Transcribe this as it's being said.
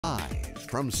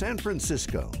from San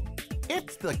Francisco,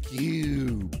 it's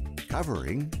theCUBE,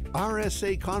 covering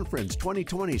RSA Conference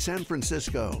 2020 San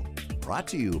Francisco. Brought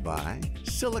to you by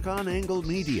SiliconANGLE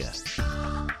Media.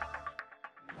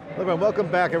 Hello and welcome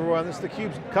back everyone. This is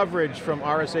theCUBE's coverage from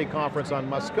RSA Conference on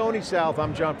Moscone South.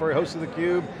 I'm John Furrier, host of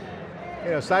theCUBE.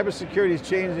 You know, cybersecurity is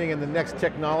changing and the next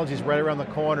technology is right around the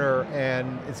corner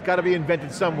and it's got to be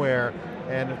invented somewhere.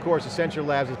 And of course, Accenture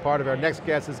Labs is part of our next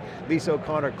guest is Lisa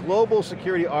O'Connor, Global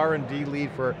Security R&D Lead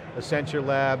for Accenture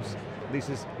Labs.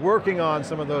 Lisa's working on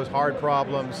some of those hard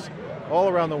problems all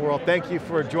around the world. Thank you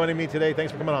for joining me today.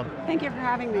 Thanks for coming on. Thank you for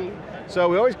having me. So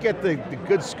we always get the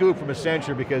good scoop from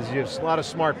Accenture because you have a lot of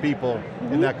smart people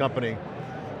in that company.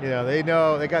 You know, they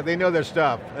know their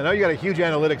stuff. I know you got a huge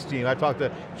analytics team. I talked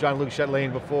to Jean-Luc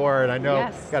Chatelain before and I know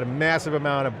you got a massive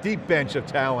amount of deep bench of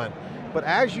talent. But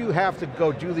as you have to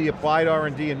go do the applied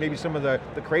R&D and maybe some of the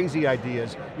crazy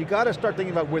ideas, you got to start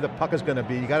thinking about where the puck is going to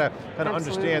be. You got to kind of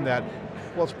understand that.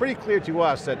 Well, it's pretty clear to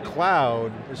us that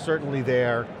cloud is certainly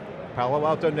there. Palo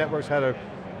Alto Networks had a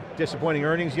disappointing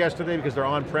earnings yesterday because their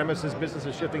on-premises business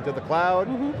is shifting to the cloud.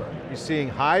 You're seeing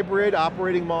hybrid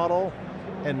operating model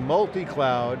and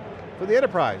multi-cloud for the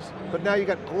enterprise. But now you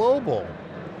got global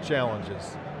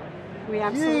challenges. We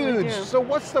absolutely Huge. do. So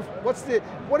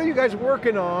what are you guys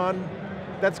working on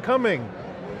that's coming?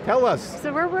 Tell us.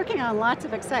 So we're working on lots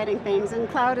of exciting things and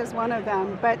cloud is one of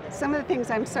them, but some of the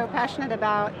things I'm so passionate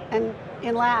about and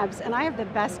in labs, and I have the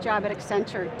best job at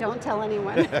Accenture, don't tell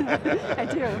anyone, I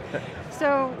do.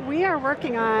 So we are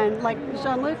working on, like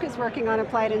Jean-Luc is working on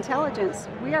applied intelligence,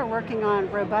 we are working on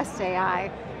robust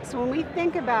AI. So when we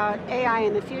think about AI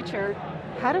in the future,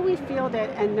 how do we field it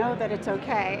and know that it's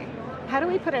okay? How do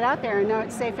we put it out there and know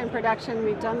it's safe in production,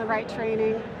 we've done the right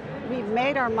training, we've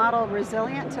made our model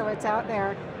resilient so it's out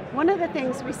there. One of the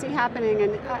things we see happening,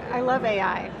 and I love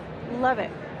AI, love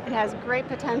it. It has great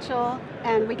potential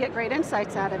and we get great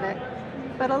insights out of it.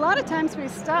 But a lot of times we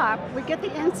stop, we get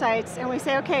the insights and we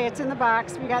say, okay, it's in the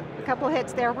box, we got a couple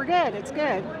hits there, we're good, it's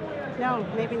good. No,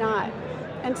 maybe not.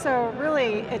 And so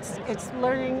really, it's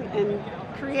learning and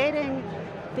creating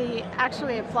the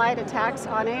actually applied attacks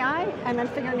on AI and then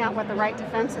figuring out what the right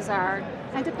defenses are.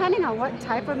 And depending on what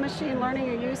type of machine learning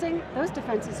you're using, those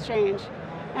defenses change.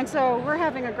 And so we're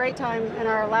having a great time in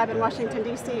our lab in Washington,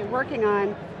 D.C. working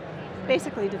on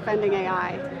basically defending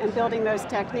AI and building those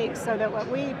techniques so that what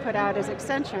we put out as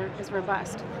Accenture is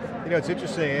robust. You know, it's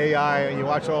interesting, AI, you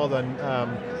watch all the,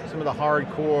 some of the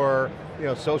hardcore,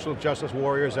 social justice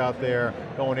warriors out there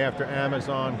going after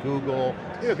Amazon, Google,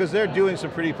 because they're doing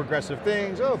some pretty progressive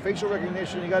things. Oh, facial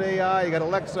recognition, you got AI, you got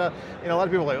Alexa. A lot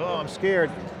of people are like, oh, I'm scared.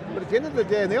 But at the end of the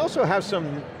day, and they also have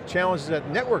some challenges at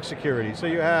network security. So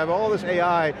you have all this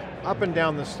AI up and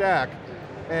down the stack.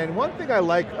 And one thing I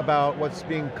like about what's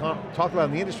being talked about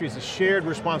in the industry is the shared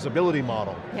responsibility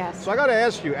model. Yes. So I got to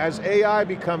ask you, as AI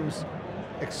becomes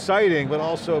exciting, but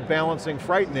also balancing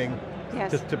frightening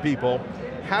to people,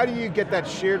 how do you get that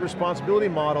shared responsibility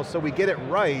model so we get it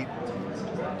right,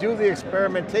 do the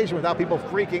experimentation without people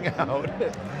freaking out?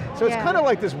 So it's kind of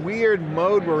like this weird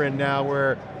mode we're in now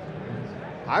where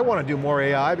I want to do more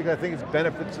AI because I think it's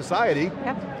benefits society,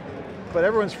 but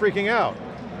everyone's freaking out.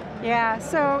 Yeah,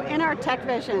 so in our Tech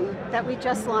Vision that we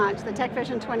just launched, the Tech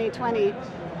Vision 2020,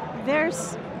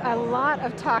 there's a lot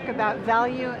of talk about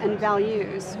value and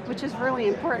values, which is really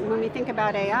important when we think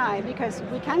about AI because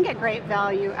we can get great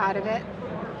value out of it,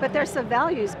 but there's the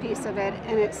values piece of it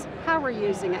and it's how we're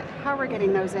using it, how we're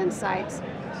getting those insights.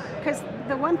 Because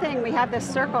the one thing, we have this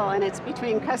circle and it's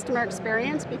between customer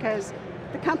experience because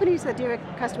the companies that do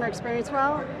customer experience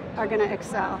well are going to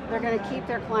excel. They're going to keep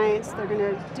their clients, they're going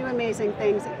to do amazing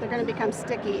things, they're going to become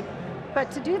sticky.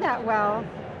 But to do that well,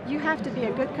 you have to be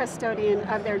a good custodian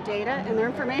of their data and their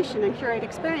information and curate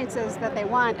experiences that they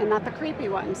want and not the creepy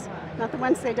ones, not the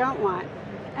ones they don't want.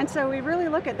 And so we really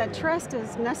look at that trust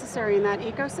is necessary in that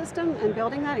ecosystem and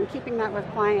building that and keeping that with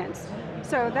clients.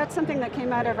 So that's something that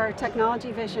came out of our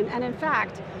technology vision, and in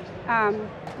fact,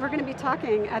 we're going to be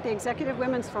talking at the Executive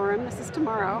Women's Forum, this is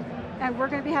tomorrow, and we're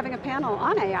going to be having a panel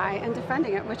on AI and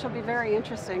defending it, which will be very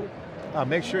interesting.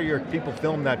 Make sure your people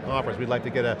film that conference. We'd like to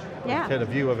get a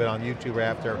view of it on YouTube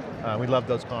after. We love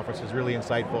those conferences, really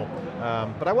insightful.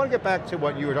 But I want to get back to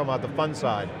what you were talking about, the fun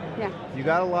side. Yeah. You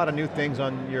got a lot of new things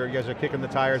on, you guys are kicking the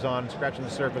tires on, scratching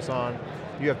the surface on.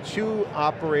 You have 2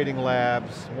 operating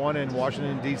labs, one in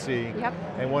Washington, D.C.,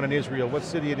 and one in Israel. What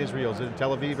city in Israel? Is it in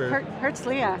Tel Aviv? Or?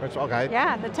 Herzliya. Okay.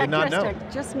 Yeah, the tech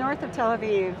district, just north of Tel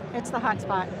Aviv. It's the hot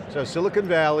spot. So Silicon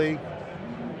Valley,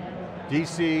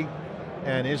 D.C.,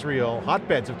 and Israel,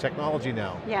 hotbeds of technology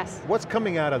now. Yes. What's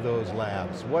coming out of those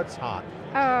labs? What's hot?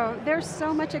 Oh, there's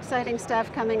so much exciting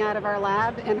stuff coming out of our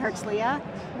lab in Herzliya.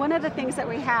 One of the things that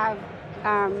we have,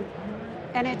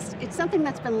 and it's something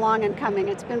that's been long in coming,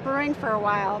 it's been brewing for a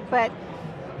while, but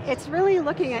it's really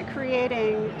looking at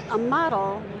creating a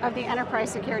model of the enterprise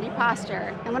security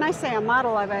posture. And when I say a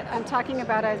model of it, I'm talking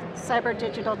about a cyber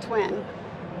digital twin.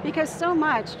 Because so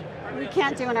much we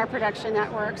can't do in our production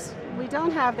networks. We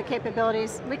don't have the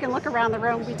capabilities, we can look around the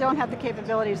room, we don't have the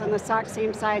capabilities on the SOC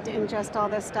SIEM side to ingest all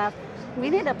this stuff. We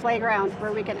need a playground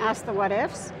where we can ask the what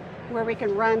ifs, where we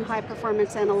can run high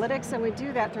performance analytics, and we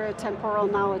do that through a temporal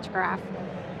knowledge graph.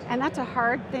 And that's a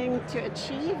hard thing to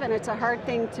achieve, and it's a hard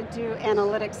thing to do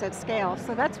analytics at scale.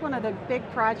 So that's one of the big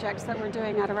projects that we're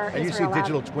doing out of our Israel lab. And you see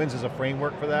digital twins as a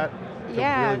framework for that?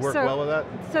 Yeah, really work well with that?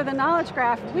 So the knowledge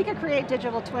graph, we could create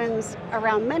digital twins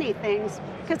around many things,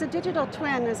 because a digital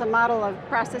twin is a model of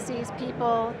processes,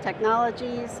 people,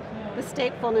 technologies, the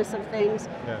statefulness of things,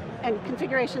 and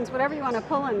configurations, whatever you want to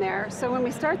pull in there. So when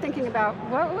we start thinking about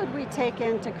what would we take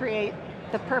in to create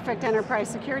the perfect enterprise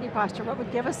security posture, what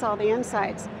would give us all the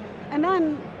insights? And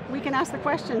then we can ask the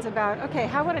questions about, okay,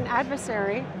 how would an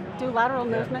adversary do lateral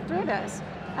movement through this?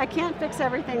 I can't fix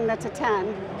everything that's a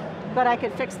 10, but I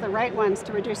could fix the right ones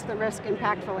to reduce the risk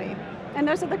impactfully. And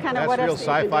those are the kind of what ifs. That's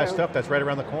real sci-fi stuff that's right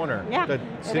around the corner. Yeah, the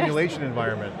simulation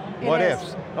environment. What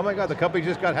ifs? Oh my God, the company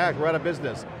just got hacked, we're out of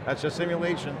business. That's just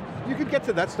simulation. You could get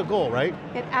to, that's the goal, right?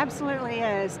 It absolutely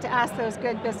is, to ask those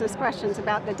good business questions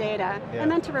about the data, and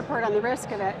then to report on the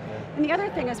risk of it. And the other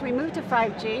thing is, we move to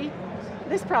 5G,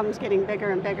 this problem's getting bigger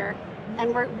and bigger.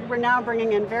 And we're now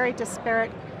bringing in very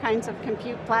disparate kinds of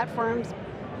compute platforms,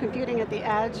 computing at the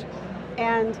edge,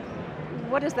 and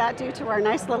what does that do to our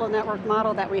nice little network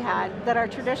model that we had, that our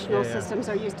traditional systems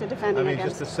are used to defending against?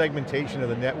 Just the segmentation of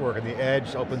the network and the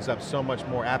edge opens up so much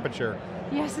more aperture.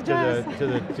 Yes, it does. To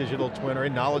the digital twin or a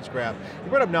knowledge graph. You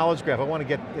brought up knowledge graph. I want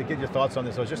to get your thoughts on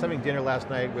this. I was just having dinner last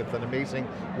night with an amazing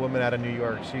woman out of New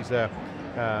York. She's a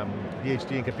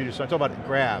PhD in computer science. Talk about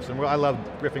graphs, and I love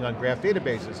riffing on graph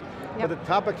databases. But the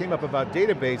topic came up about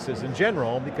databases in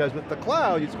general, because with the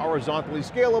cloud, it's horizontally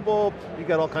scalable, you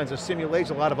got all kinds of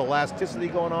simulation, a lot of elasticity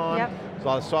going on, there's a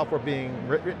lot of software being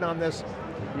written on this.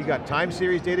 You got time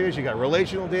series database, you got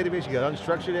relational database, you got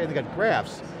unstructured data, and you got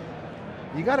graphs.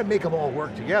 You got to make them all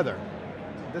work together.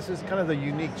 This is kind of the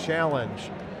unique challenge.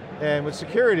 And with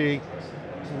security,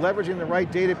 leveraging the right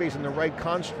database and the right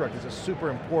construct is a super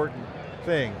important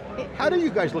thing. How do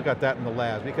you guys look at that in the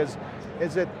labs? Because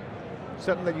is it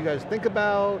something that you guys think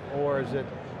about, or is it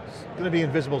going to be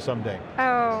invisible someday?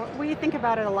 Oh, we think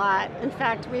about it a lot. In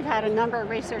fact, we've had a number of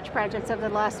research projects over the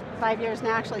last 5 years,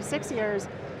 now actually 6 years,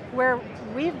 where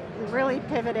we've really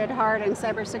pivoted hard in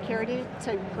cybersecurity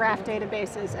to graph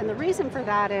databases. And the reason for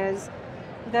that is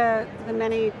the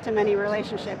many-to-many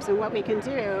relationships and what we can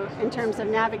do in terms of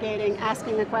navigating,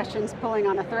 asking the questions, pulling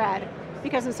on a thread.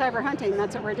 Because in cyber hunting,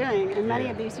 that's what we're doing. And many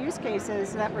of these use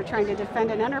cases that we're trying to defend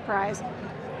an enterprise,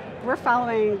 we're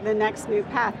following the next new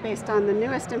path based on the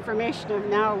newest information of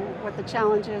now what the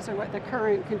challenge is or what the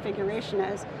current configuration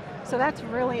is. So that's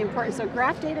really important. So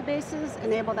graph databases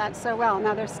enable that so well.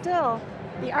 Now there's still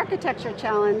the architecture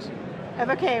challenge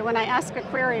of, okay, when I ask a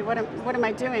query, what am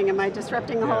I doing? Am I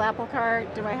disrupting the whole apple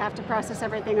cart? Do I have to process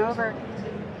everything over?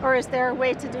 Or is there a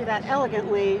way to do that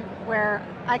elegantly where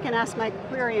I can ask my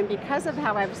query, and because of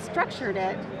how I've structured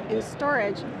it in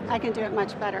storage, I can do it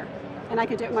much better. And I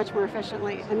can do it much more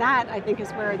efficiently. And that, I think,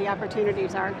 is where the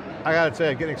opportunities are. I got to say,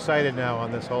 I'm getting excited now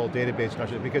on this whole database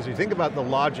structure, because you think about the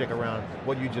logic around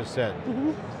what you just said.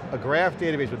 A graph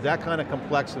database with that kind of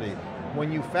complexity,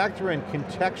 when you factor in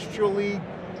contextually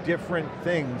different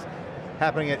things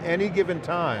happening at any given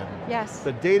time,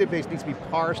 the database needs to be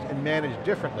parsed and managed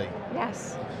differently.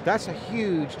 Yes. That's a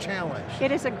huge challenge.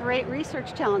 It is a great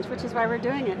research challenge, which is why we're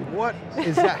doing it. What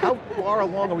is that? How far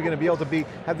along are we going to be able to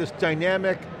have this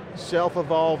dynamic,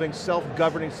 self-evolving,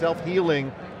 self-governing,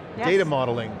 self-healing data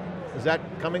modeling? Is that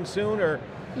coming soon, or?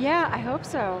 Yeah, I hope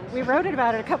so. We wrote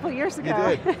about it a couple of years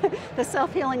ago. You did. The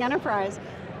self-healing enterprise,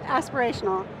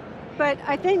 aspirational. But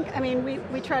I think,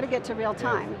 we try to get to real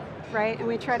time, right? And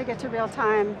we try to get to real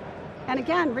time. And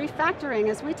again, refactoring,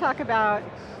 as we talk about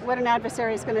what an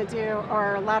adversary is going to do,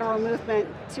 or lateral movement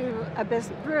through a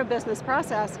business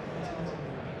process,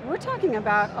 we're talking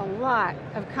about a lot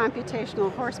of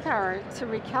computational horsepower to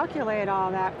recalculate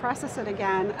all that, process it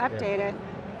again, update it,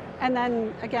 and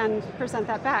then, again, present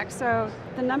that back. So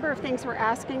the number of things we're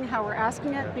asking, how we're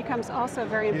asking it, becomes also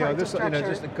very important to structure.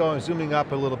 Just zooming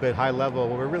up a little bit, high level,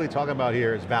 what we're really talking about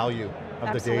here is value. of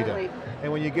absolutely. the data.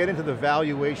 And when you get into the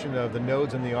valuation of the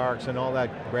nodes and the arcs and all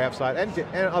that graph side,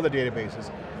 and other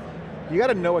databases, you got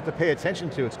to know what to pay attention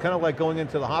to. It's kind of like going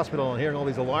into the hospital and hearing all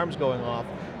these alarms going off.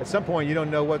 At some point you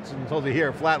don't know what's until you hear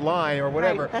a flat line or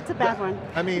whatever. Right, that's a bad one.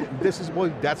 I mean,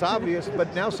 well, that's obvious,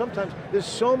 but now sometimes there's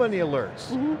so many alerts,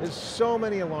 there's so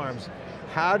many alarms.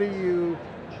 How do you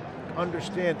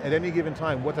understand at any given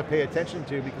time what to pay attention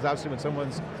to? Because obviously when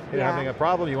someone's having a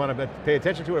problem, you want to pay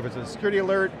attention to it. If it's a security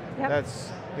alert,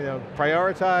 that's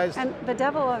prioritized. And the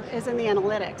devil is in the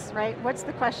analytics, right? What's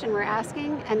the question we're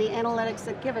asking and the analytics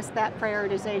that give us that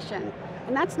prioritization.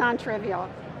 And that's non-trivial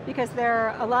because there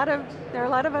are a lot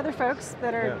of other folks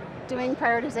that are doing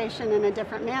prioritization in a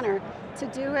different manner. To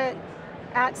do it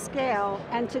at scale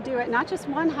and to do it not just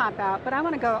one hop out, but I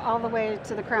want to go all the way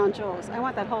to the crown jewels. I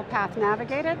want that whole path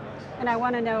navigated and I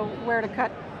want to know where to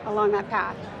cut along that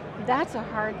path. That's a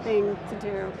hard thing to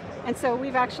do. And so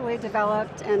we've actually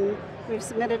developed, and we've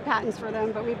submitted patents for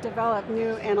them, but we've developed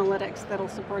new analytics that'll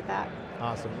support that.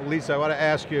 Awesome. Lisa, I want to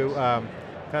ask you,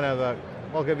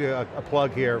 I'll give you a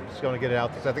plug here, just going to get it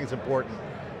out because I think it's important.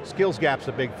 Skills gap's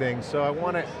a big thing, so I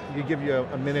want to give you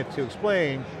a minute to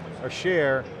explain or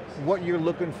share what you're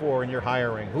looking for in your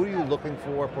hiring. Who are you looking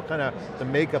for? What kind of the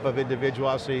makeup of individual?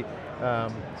 Obviously,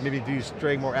 maybe do you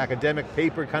stray more academic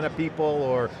paper kind of people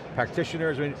or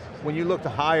practitioners? I mean, when you look to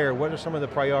hire, what are some of the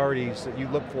priorities that you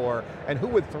look for and who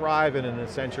would thrive in an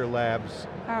Accenture Labs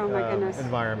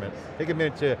environment? Take a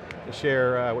minute to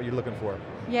share what you're looking for.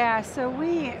 Yeah, so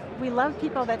we love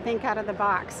people that think out of the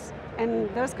box,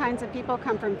 and those kinds of people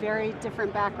come from very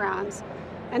different backgrounds.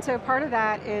 And so part of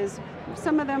that is,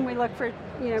 some of them we look for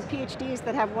PhDs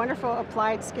that have wonderful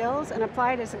applied skills, and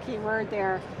applied is a key word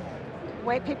there.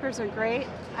 White papers are great.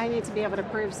 I need to be able to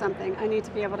prove something. I need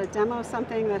to be able to demo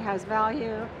something that has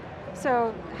value.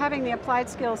 So having the applied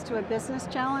skills to a business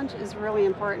challenge is really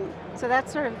important. So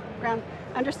that's sort of around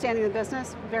understanding the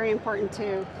business, very important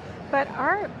too. But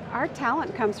our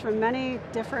talent comes from many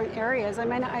different areas. I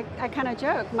mean, I kind of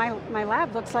joke, my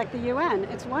lab looks like the UN.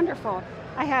 It's wonderful.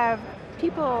 I have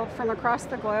people from across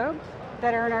the globe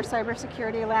that are in our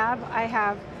cybersecurity lab. I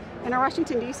have, in our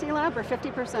Washington, D.C. lab, we're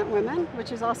 50% women,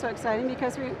 which is also exciting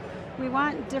because we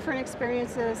want different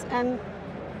experiences, and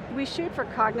we shoot for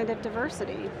cognitive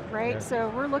diversity, right? Yeah.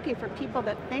 So we're looking for people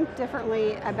that think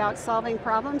differently about solving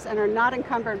problems and are not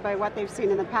encumbered by what they've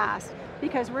seen in the past,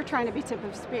 because we're trying to be tip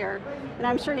of spear. And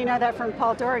I'm sure you know that from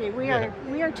Paul Doherty. We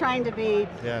are trying to be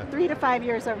 3 to 5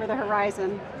 years over the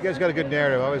horizon. You guys got a good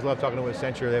narrative. I always love talking to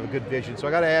Accenture. They have a good vision. So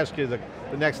I got to ask you, the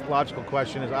next logical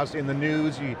question is, obviously in the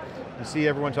news, you see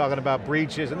everyone talking about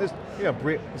breaches, and this,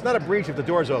 it's not a breach if the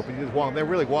door's open. You just walk, they're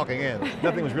really walking in.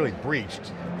 Nothing was really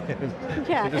breached.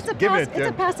 Yeah, it's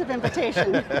a passive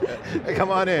invitation. Hey, come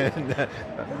on in.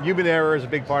 Human error is a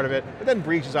big part of it. But then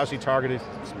breach is obviously targeted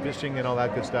phishing and all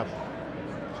that good stuff.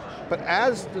 But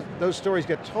as those stories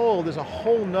get told, there's a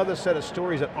whole nother set of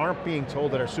stories that aren't being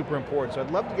told that are super important. So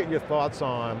I'd love to get your thoughts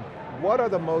on what are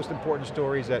the most important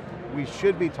stories that we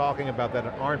should be talking about that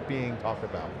aren't being talked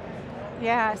about?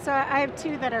 Yeah, so I have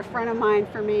two that are front of mind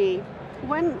for me.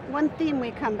 One theme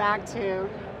we come back to,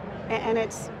 and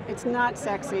it's not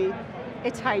sexy,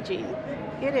 it's hygiene.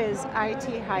 It is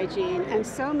IT hygiene, and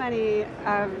so many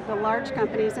of the large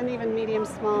companies and even medium,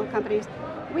 small companies,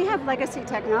 we have legacy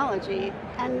technology,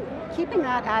 and keeping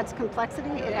that adds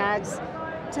complexity, it adds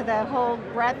to the whole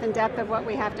breadth and depth of what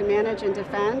we have to manage and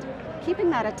defend. Keeping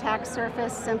that attack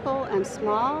surface simple and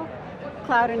small,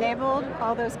 cloud enabled,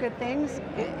 all those good things,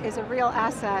 is a real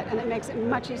asset, and it makes it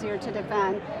much easier to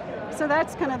defend. So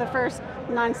that's kind of the first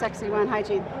non-sexy one,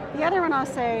 hygiene. The other one I'll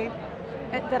say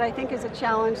that I think is a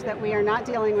challenge that we are not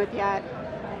dealing with yet,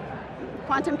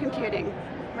 quantum computing.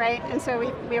 Right, and so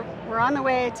we're on the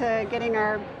way to getting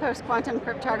our post-quantum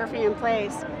cryptography in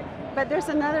place, but there's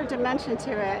another dimension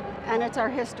to it, and it's our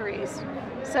histories.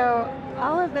 So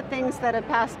all of the things that have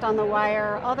passed on the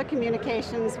wire, all the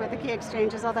communications with the key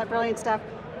exchanges, all that brilliant stuff,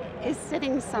 is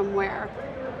sitting somewhere.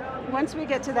 Once we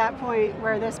get to that point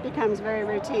where this becomes very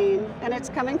routine, and it's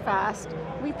coming fast,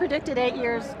 we predicted 8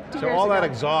 years, 2 years ago. So all that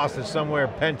exhaust is somewhere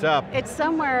pent up. It's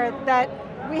somewhere that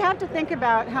we have to think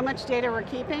about how much data we're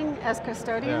keeping as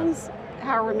custodians,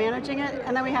 how we're managing it,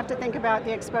 and then we have to think about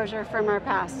the exposure from our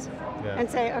past. And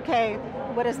say, okay,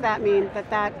 what does that mean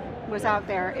that was out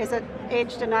there? Is it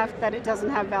aged enough that it doesn't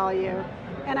have value?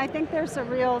 And I think there's a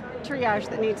real triage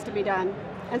that needs to be done,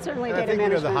 and certainly data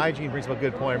management. I think the hygiene brings up a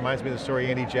good point. It reminds me of the story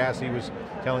Andy Jassy was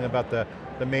telling about the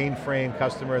mainframe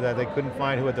customer that they couldn't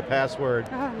find who had the password.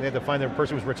 They had to find the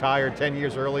person who was retired 10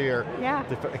 years earlier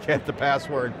to get the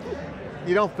password.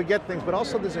 You don't forget things, but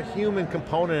also there's a human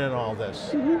component in all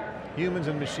this. humans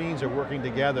and machines are working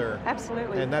together.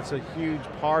 Absolutely. And that's a huge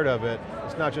part of it.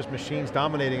 It's not just machines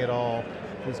dominating it all.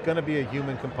 There's going to be a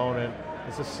human component.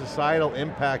 It's a societal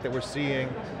impact that we're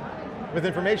seeing with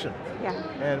information. Yeah.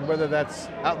 And whether that's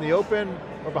out in the open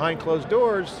or behind closed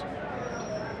doors,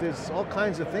 there's all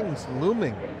kinds of things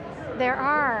looming. There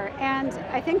are, and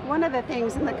I think one of the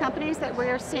things in the companies that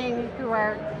we're seeing who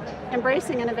are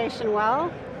embracing innovation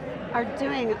well are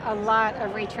doing a lot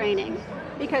of retraining.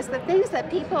 Because the things that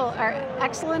people are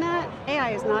excellent at,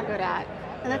 AI is not good at.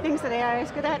 And the things that AI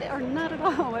is good at are not at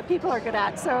all what people are good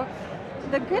at. So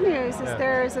the good news is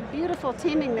there's a beautiful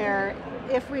teaming there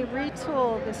if we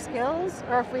retool the skills,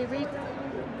 or if we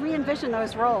re-envision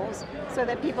those roles so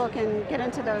that people can get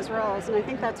into those roles, and I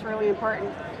think that's really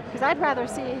important. Because I'd rather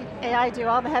see AI do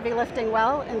all the heavy lifting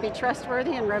well and be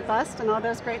trustworthy and robust and all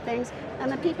those great things,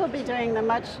 and the people be doing the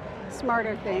much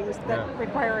smarter things that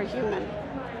require a human.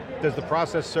 Does the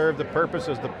process serve the purpose?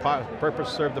 Does the purpose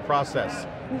serve the process?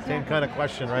 Exactly. Same kind of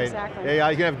question, right? Exactly.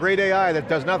 AI, you can have great AI that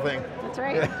does nothing. That's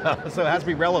right. So it has to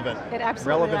be relevant. It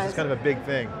absolutely Relevance does. is kind of a big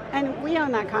thing. And we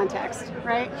own that context,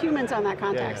 right? Humans own that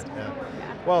context. Yeah.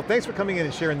 Well, thanks for coming in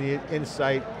and sharing the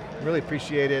insight. Really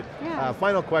appreciate it. Yeah.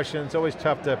 Final question, it's always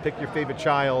tough to pick your favorite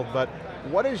child, but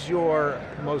what is your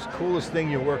most coolest thing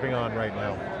you're working on right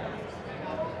now?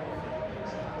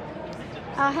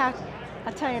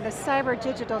 I'll tell you, the cyber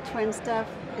digital twin stuff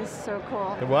is so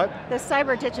cool. The what? The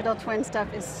cyber digital twin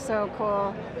stuff is so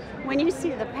cool. When you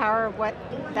see the power of what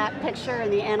that picture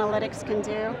and the analytics can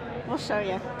do, we'll show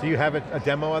you. Do you have a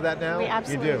demo of that now? We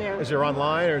absolutely do. Is it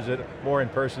online or is it more in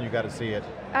person, you got to see it?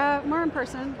 More in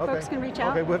person, folks can reach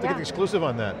out. Okay, we'll have to get the exclusive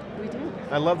on that. We do.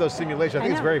 I love those simulations, I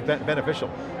think it's very beneficial.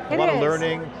 A lot of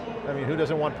learning, I mean, who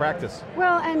doesn't want practice?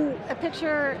 Well, and a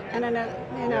picture and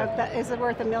that is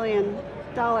worth $1 million.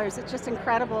 It's just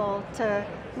incredible to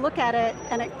look at it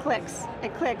and it clicks.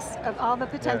 It clicks of all the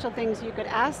potential things you could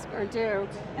ask or do.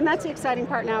 And that's the exciting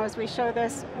part now as we show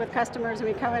this with customers and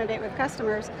we co-innovate with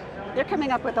customers. They're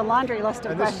coming up with a laundry list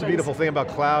of questions. And this is the beautiful thing about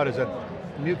cloud is that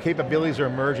new capabilities are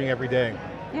emerging every day.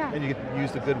 Yeah. And you can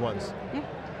use the good ones. Yeah.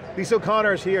 Lisa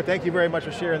O'Connor is here. Thank you very much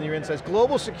for sharing your insights.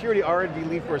 Global Security R&D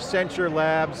Lead for Accenture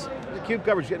Labs. theCUBE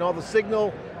coverage, getting all the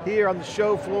signal here on the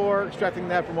show floor, extracting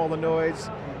that from all the noise.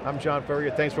 I'm John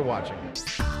Furrier, thanks for watching.